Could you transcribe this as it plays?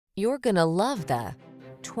You're gonna love the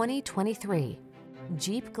 2023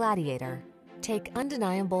 Jeep Gladiator. Take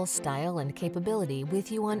undeniable style and capability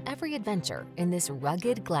with you on every adventure in this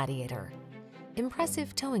rugged Gladiator.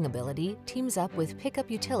 Impressive towing ability teams up with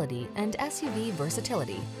pickup utility and SUV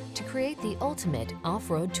versatility to create the ultimate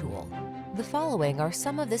off-road tool. The following are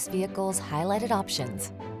some of this vehicle's highlighted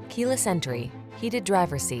options: keyless entry, heated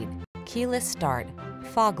driver's seat, keyless start,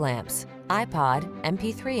 fog lamps, iPod,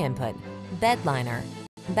 MP3 input, bed liner,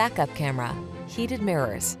 backup camera, heated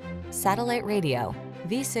mirrors, satellite radio,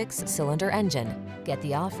 V6 cylinder engine. Get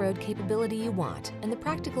the off-road capability you want and the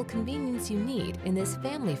practical convenience you need in this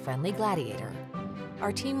family-friendly Gladiator.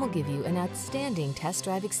 Our team will give you an outstanding test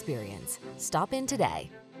drive experience. Stop in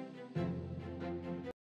today.